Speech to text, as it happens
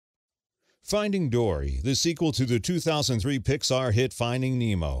Finding Dory, the sequel to the 2003 Pixar hit Finding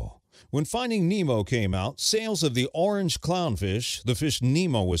Nemo. When Finding Nemo came out, sales of the orange clownfish, the fish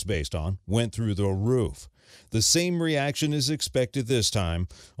Nemo was based on, went through the roof. The same reaction is expected this time,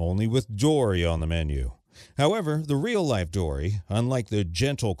 only with Dory on the menu. However, the real-life Dory, unlike the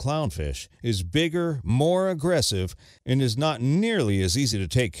gentle clownfish, is bigger, more aggressive, and is not nearly as easy to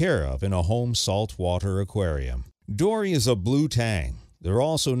take care of in a home saltwater aquarium. Dory is a blue tang. They're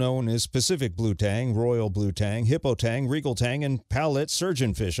also known as Pacific blue tang, royal blue tang, hippo tang, regal tang, and palette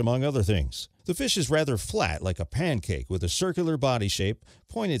surgeonfish, among other things. The fish is rather flat, like a pancake, with a circular body shape,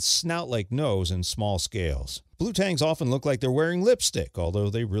 pointed snout-like nose, and small scales. Blue tangs often look like they're wearing lipstick, although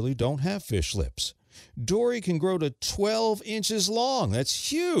they really don't have fish lips. Dory can grow to 12 inches long.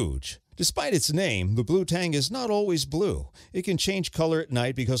 That's huge! Despite its name, the blue tang is not always blue. It can change color at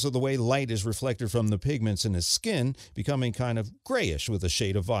night because of the way light is reflected from the pigments in its skin, becoming kind of grayish with a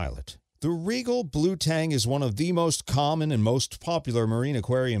shade of violet. The regal blue tang is one of the most common and most popular marine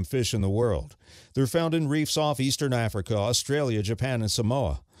aquarium fish in the world. They're found in reefs off eastern Africa, Australia, Japan, and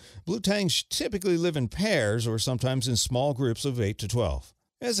Samoa. Blue tangs typically live in pairs or sometimes in small groups of 8 to 12.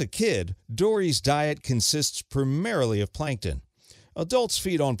 As a kid, Dory's diet consists primarily of plankton. Adults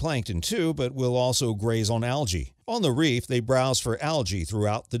feed on plankton too, but will also graze on algae. On the reef, they browse for algae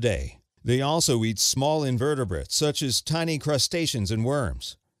throughout the day. They also eat small invertebrates, such as tiny crustaceans and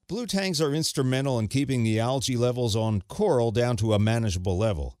worms. Blue tangs are instrumental in keeping the algae levels on coral down to a manageable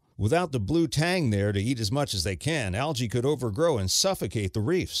level. Without the blue tang there to eat as much as they can, algae could overgrow and suffocate the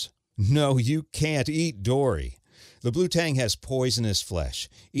reefs. No, you can't eat Dory. The blue tang has poisonous flesh.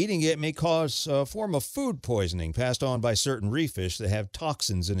 Eating it may cause a form of food poisoning passed on by certain reef fish that have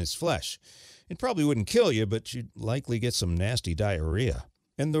toxins in its flesh. It probably wouldn't kill you, but you'd likely get some nasty diarrhea.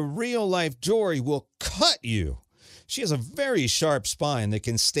 And the real-life Dory will cut you. She has a very sharp spine that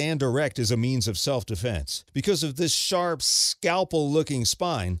can stand erect as a means of self-defense. Because of this sharp, scalpel-looking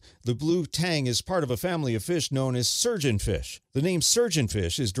spine, the blue tang is part of a family of fish known as surgeonfish. The name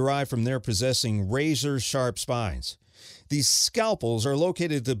surgeonfish is derived from their possessing razor-sharp spines. These scalpels are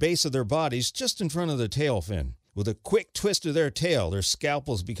located at the base of their bodies just in front of the tail fin. With a quick twist of their tail, their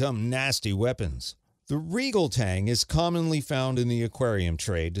scalpels become nasty weapons. The regal tang is commonly found in the aquarium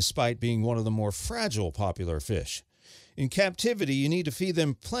trade, despite being one of the more fragile popular fish. In captivity, you need to feed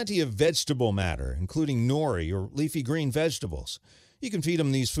them plenty of vegetable matter, including nori or leafy green vegetables. You can feed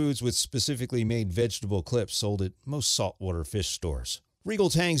them these foods with specifically made vegetable clips sold at most saltwater fish stores. Regal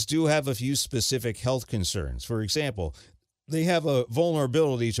tangs do have a few specific health concerns. For example, they have a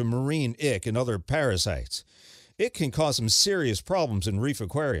vulnerability to marine ick and other parasites. It can cause some serious problems in reef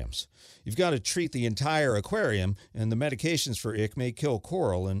aquariums. You've got to treat the entire aquarium, and the medications for ick may kill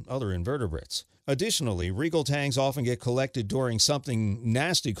coral and other invertebrates. Additionally, regal tangs often get collected during something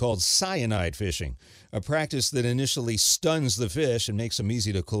nasty called cyanide fishing, a practice that initially stuns the fish and makes them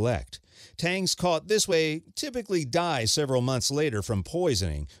easy to collect. Tangs caught this way typically die several months later from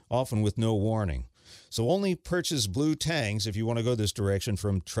poisoning, often with no warning. So only purchase blue tangs if you want to go this direction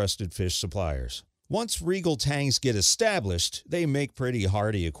from trusted fish suppliers. Once regal tangs get established, they make pretty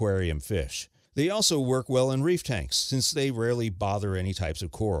hardy aquarium fish. They also work well in reef tanks, since they rarely bother any types of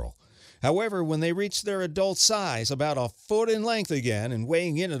coral. However, when they reach their adult size, about a foot in length again, and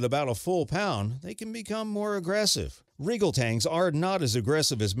weighing in at about a full pound, they can become more aggressive. Regal tangs are not as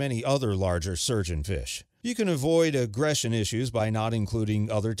aggressive as many other larger surgeonfish. You can avoid aggression issues by not including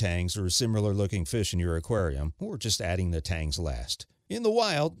other tangs or similar-looking fish in your aquarium, or just adding the tangs last. In the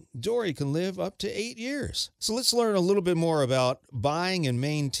wild, Dory can live up to 8 years. So let's learn a little bit more about buying and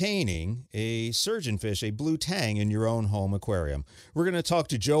maintaining a surgeonfish, a blue tang, in your own home aquarium. We're going to talk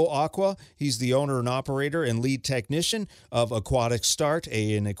to Joe Aqua. He's the owner and operator and lead technician of Aquatic Start,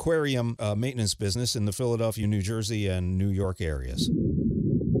 an aquarium maintenance business in the Philadelphia, New Jersey, and New York areas.